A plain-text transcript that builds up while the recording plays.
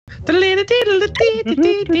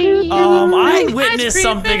I witnessed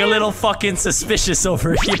something a little fucking suspicious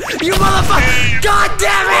over here. You motherfucker! God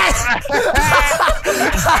damn it!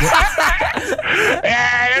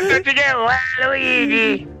 That's what you get,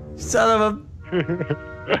 Luigi. Son of a...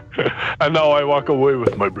 And now I walk away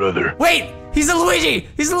with my brother. Wait! He's a Luigi!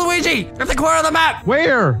 He's a Luigi! At the corner of the map!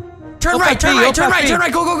 Where? Turn right, turn right, turn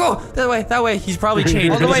right, go! That way. He's probably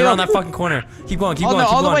changed because he's around that fucking corner. Keep going, keep going.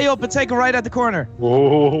 All the way up and take a right at the corner.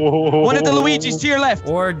 Oh. One of the Luigis to your left.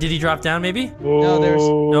 Or did he drop down maybe? No, there's...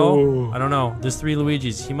 No? I don't know. There's 3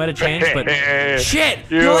 Luigis. He might have changed, but... Shit!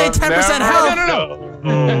 You only had 10% health! No.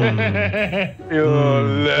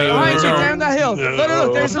 Behind you, down that hill.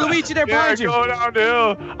 Look, there's a Luigi there behind you. Go down the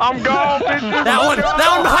hill. I'm gone. That one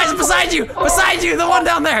beside you, the one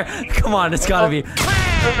down there. Come on, it's gotta be.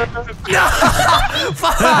 No!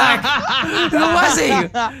 Fuck! Who was he?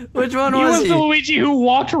 Which one was he? He was the Luigi who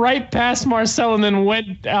walked right past Marcel and then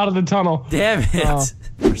went out of the tunnel. Damn it.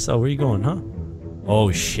 Marcel, where are you going, huh?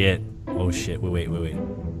 Oh shit. Wait.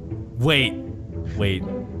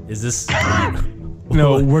 Is this...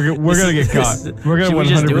 No, we're gonna get caught. We're gonna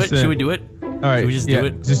 100%. Should we do it? Alright, Just do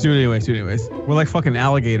it? Just do it anyways. We're like fucking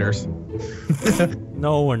alligators.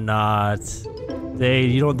 No, we're not.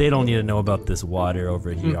 They don't need to know about this water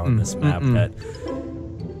over here on this map that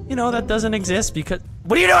that doesn't exist because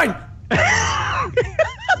what are you doing?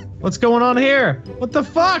 What's going on here? What the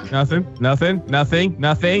fuck? Nothing.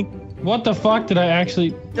 What the fuck did I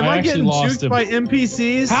actually? Am I getting juked by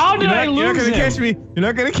NPCs? How did I lose You're not gonna him? catch me. You're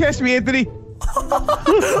not gonna catch me, Anthony.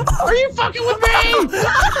 Are you fucking with me?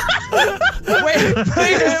 Wait a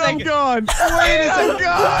second. God. Wait a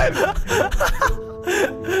second.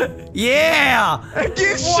 Yeah!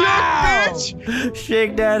 Get shook, bitch!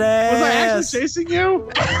 Shake that ass! Was I actually chasing you?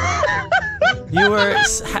 You were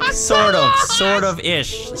sort of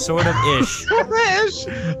ish.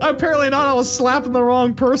 Apparently not. I was slapping the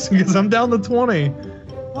wrong person because I'm down to 20.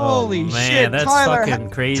 Holy man, shit, that's Tyler! fucking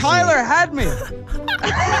crazy. Tyler had me. You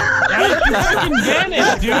fucking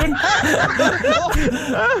vanished, dude.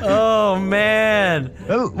 Oh man!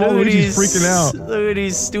 Luigi's freaking out. Look at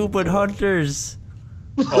these stupid hunters.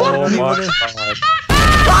 Oh my god.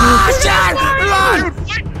 Ah, shit! Run!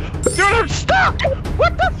 Dude, I'm stuck!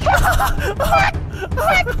 What the fuck?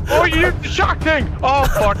 What? Oh, you used the shock thing! Oh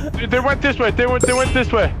fuck! They went this way. They went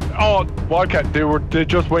this way. Oh, Wildcat, they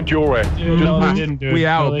just went your way. Dude, no, they didn't, dude. We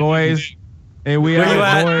out, boys. Hey, we Where you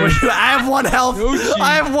out, at? boys. I have 1 health.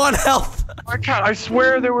 I have 1 health. Wildcat, I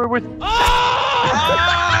swear they were with.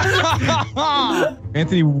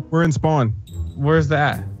 Anthony, we're in spawn. Where's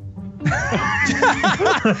that?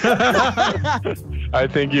 I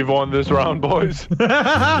think you've won this round, boys.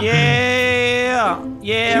 Yeah! I'm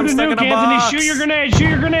Shoot a stuck in nuke, a box. Anthony. Shoot your grenade. Shoot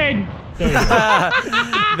your grenade.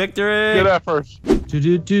 Victory! Get that first. Where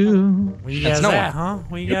you guys at, huh?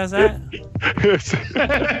 Where you guys at?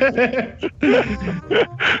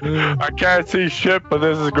 I can't see shit, but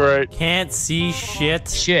this is great. Can't see shit.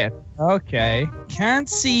 Shit. Okay. Can't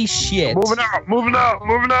see shit. Moving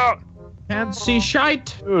out. Can't see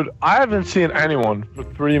shite. Dude, I haven't seen anyone for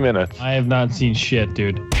 3 minutes. I have not seen shit,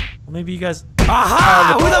 dude. Well, maybe you guys.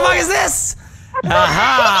 Aha! Who the fuck is this?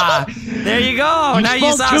 Aha! There you go. Now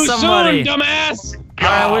you saw somebody. Soon, dumbass.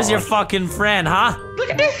 Alright, where's your fucking friend, huh? Look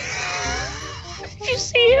at this. Did you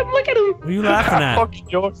see him? Look at him. What are you laughing at? Fucking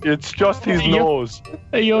Yoshi, it's just his nose.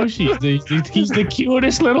 Hey, Yoshi. He's the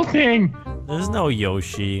cutest little thing. There's no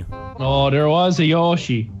Yoshi. Oh, there was a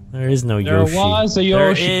Yoshi. There is no Yoshi. There was a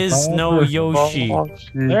Yoshi. There is no Yoshi.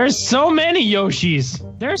 There's so many Yoshis.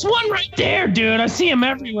 There's one right there, dude. I see him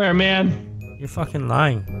everywhere, man. You're fucking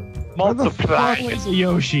lying. Multiply. Always a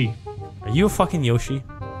Yoshi. Are you a fucking Yoshi?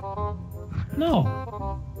 No.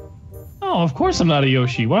 No, of course I'm not a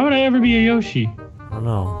Yoshi. Why would I ever be a Yoshi? I don't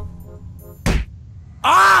know.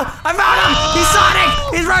 Ah! I found him! He's Sonic!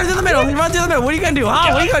 He's running through the middle! He's running through the middle! What are you gonna do?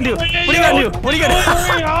 Huh? What are you gonna do? What are you gonna do? What are you gonna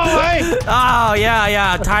do? Oh,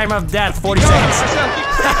 yeah. Time of death, 40 seconds.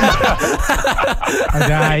 I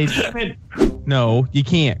died. No, you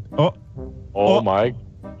can't. Oh my.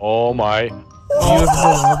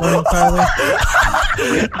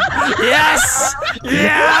 Yes!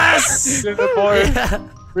 Yes! We did it, boy.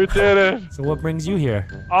 We did it. So what brings you here?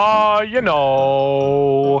 You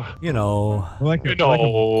know. Like a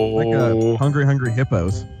hungry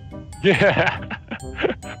hippos. Yeah.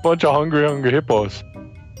 Bunch of hungry hippos.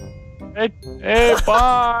 Hey,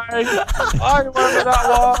 bye. Bye, whoever that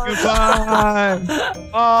was. Goodbye.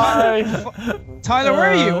 Bye. Tyler,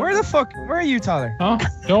 where are you? Where are you, Tyler? Huh?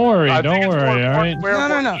 Don't worry, I think it's all right?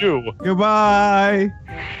 No. You. Goodbye.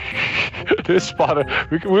 This spot,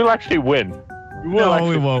 we'll actually win. No,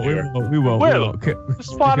 we won't. We won't. Will, the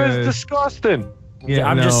spawn is disgusting. Yeah,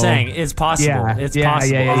 I'm just saying, it's possible. Yeah, it's yeah,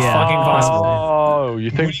 possible. yeah, It's yeah. fucking possible. Oh,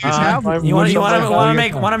 you think you have? You want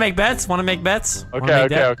to make bets? Want to make bets? Okay.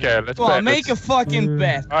 Let's Come on, bet. make a fucking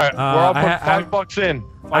bet. All right, we're all putting $5 in.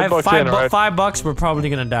 I have $5 $5. We're probably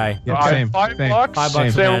gonna die. Yeah, same. $5.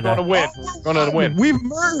 $5. Say we're gonna win. We're gonna win. We've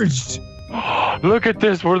merged. Look at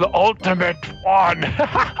this. We're the ultimate one.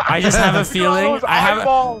 I just have a feeling. Those I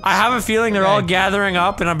eyeballs. have a feeling they're all gathering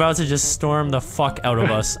up and about to just storm the fuck out of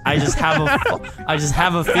us. I just have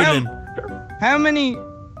a feeling. How many?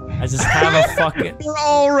 I just have a fucking. We're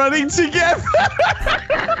all running together.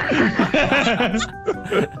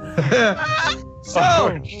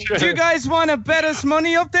 So, do you guys want to bet us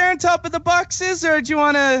money up there on top of the boxes, or do you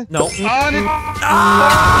want to? No.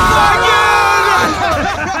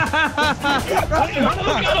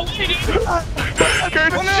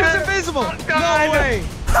 Well, no, it's invisible. No way.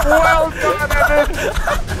 Well done,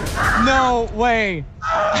 Evan. No way.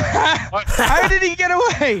 How did he get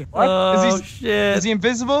away? Oh shit. Is he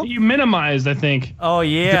invisible? You minimized, I think. Oh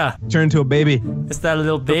yeah. Turn into a baby. It's that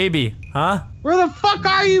little baby, huh? Where the fuck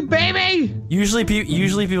are you, baby? Usually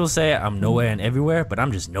people say I'm nowhere and everywhere, but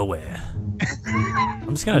I'm just nowhere. I'm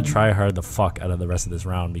just gonna try hard the fuck out of the rest of this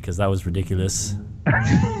round because that was ridiculous.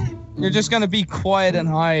 You're just gonna be quiet and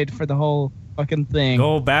hide for the whole fucking thing.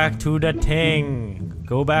 Go back to the thing.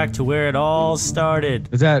 Go back to where it all started.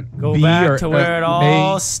 Is that Go B back or to where it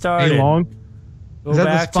all started. A long? Go Is that the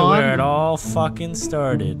back to spawn? where it all fucking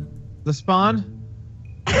started. The spawn?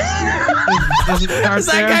 Does it start Is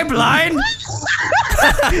that guy there? blind?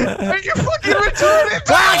 Are you fucking retarded?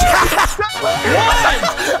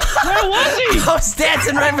 Where was he? I was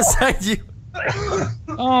dancing right beside you.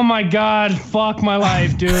 Oh my god, fuck my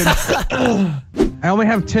life, dude. I only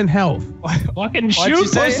have 10 health. Fucking you shoot,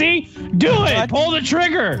 say? pussy! Do it! What? Pull the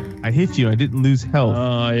trigger! I hit you. I didn't lose health.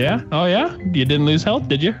 Yeah? Oh yeah? You didn't lose health,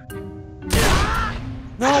 did you?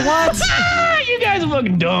 No, what? You guys are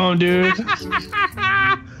fucking dumb, dude.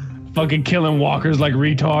 Fucking killing walkers like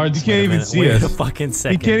retards. You can't even see Wait a us. fucking You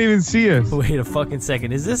second. can't even see us. Wait a fucking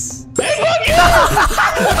second. Is this?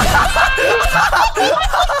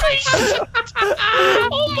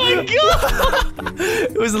 Oh my god!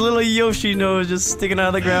 It was a little Yoshi nose just sticking out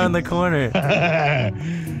of the ground in the corner. That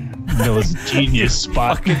was a genius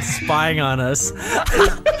spot. Fucking spying on us.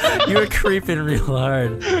 You were creeping real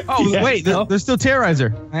hard. Oh, Yeah, wait. no. There's still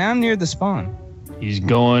Terrorizer. I am near the spawn. He's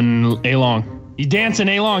going A-long. He's dancing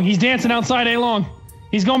A-long. He's dancing outside A-long.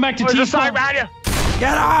 He's going back to There's a T-spawn. side behind you.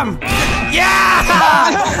 Get him!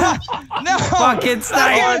 Yeah! No! Fucking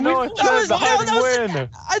snipe! Oh, no, it says the hiding win.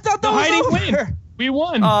 I thought that The was hiding over. win. We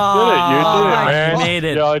won. Oh, You did it, man. you made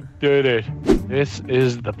it. You did it. This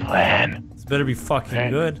is the plan. This better be fucking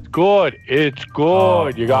Man, good. It's good. It's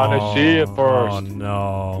good. You gotta see it first. Oh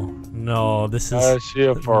no. No, this is... Gotta see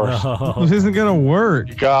it first. No. This isn't gonna work.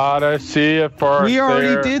 You gotta see it first. We already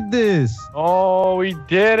there. did this. Oh, we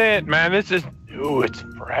did it, man. This is new. It's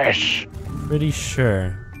fresh. Pretty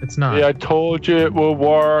sure. It's not. Yeah, I told you it will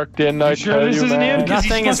work. Didn't I sure tell this you, isn't man? him? 'Cause he's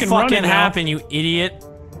Nothing is fucking running fucking now. happened, you idiot.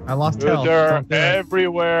 I lost Dude, health. they're Don't do it.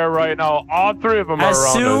 everywhere right now. All three of them As are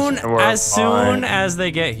around soon us. and we're as soon fine. as they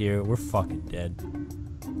get here, we're fucking dead.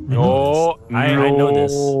 No, I know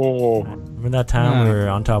this. no. Remember that time we were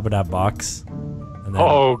on top of that box? And then,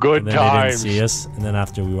 Oh, good and then they didn't times. see us, and then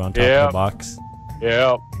after we were on top Yeah. of the box.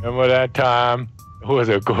 Yeah, remember that time? It was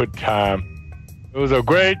a good time. It was a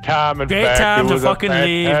great time. In Great fact, time it to was a fucking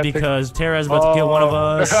leave fantastic- because Tara's about to kill one of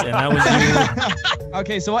us, and that was you.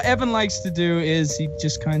 Okay, so what Evan likes to do is he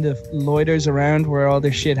just kind of loiters around where all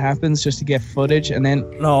this shit happens just to get footage, and then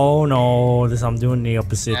No, I'm doing the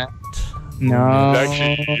opposite. Yeah. no.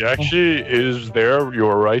 Actually is there. You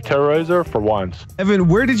were right, Terrorizer, for once. Evan,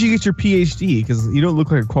 where did you get your PhD? Because you don't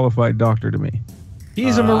look like a qualified doctor to me.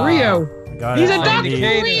 He's a Mario. Got He's it a from Dr. the-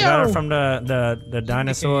 Got it Leo. from the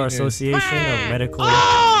Dinosaur Indicator. Association of Medical.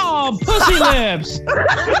 Oh, pussy lips!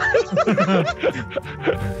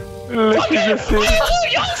 Look at this thing.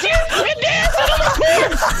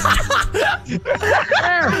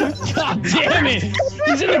 God damn it!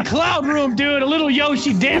 He's in the cloud room, dude. A little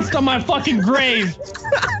Yoshi danced on my fucking grave.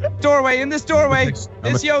 Doorway, in this doorway.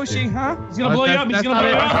 I'm It's a- Yoshi, huh? He's gonna blow you up. He's gonna blow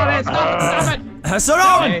you up.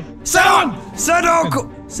 Stop it.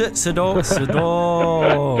 Sudo!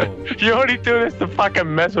 You only do this to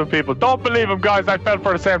fucking mess with people. Don't believe him, guys. I fell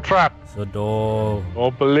for the same trap. Sudo.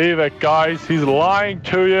 Don't believe it, guys. He's lying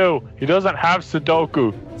to you. He doesn't have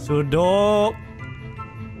Sudoku. Sudo.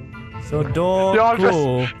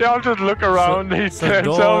 Sudoku. They all just look around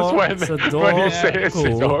themselves when you say it's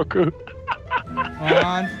Sudoku. Come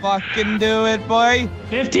on, fucking do it, boy.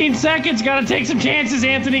 15 seconds. Gotta take some chances,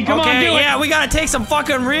 Anthony. Come on, do it. Yeah, we gotta take some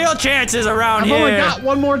fucking real chances around here. I've only got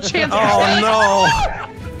one more chance. Oh no!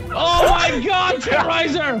 Oh my God,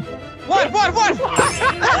 Terrorizer! What? Run!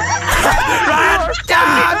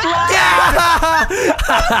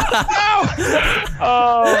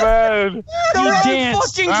 Oh man! He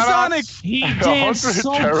danced. Fucking Sonic. He danced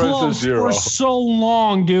so 100 close to 0. for so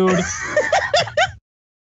long, dude.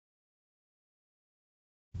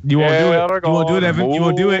 You won't do it. Yeah, You won't do it, Evan. You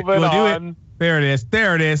won't do it. You won't do it. Moving There it is.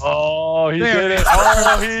 There it is. Oh, he There did it it!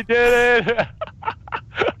 Oh, he did it!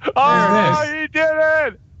 Oh, he did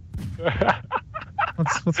it!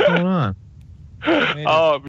 What's going on? Oh.